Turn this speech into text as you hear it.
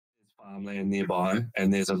farmland nearby,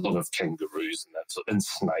 and there's a lot of kangaroos and and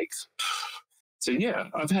snakes. So yeah,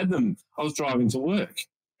 I've had them. I was driving to work,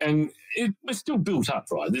 and we're still built up,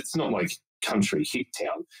 right? It's not like country hick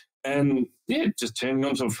town. And yeah, just turning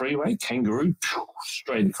onto a freeway, kangaroo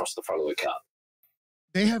straight across the front of the car.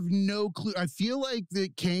 They have no clue. I feel like the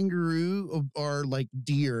kangaroo are like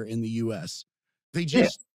deer in the U.S. They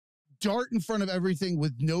just dart in front of everything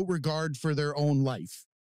with no regard for their own life.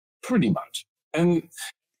 Pretty much. And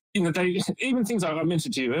they even things like I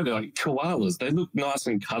mentioned to you earlier, like koalas, they look nice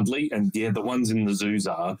and cuddly, and yeah, the ones in the zoos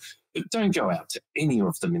are, but don't go out to any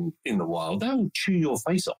of them in the wild. They'll chew your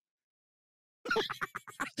face off.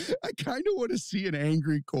 I kind of want to see an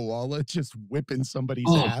angry koala just whipping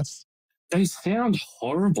somebody's ass. They sound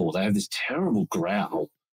horrible. They have this terrible growl,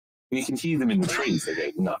 and you can hear them in the trees. They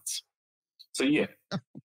go nuts. So yeah,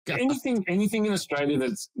 anything in Australia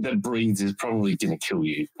that breathes is probably going to kill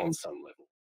you on some level.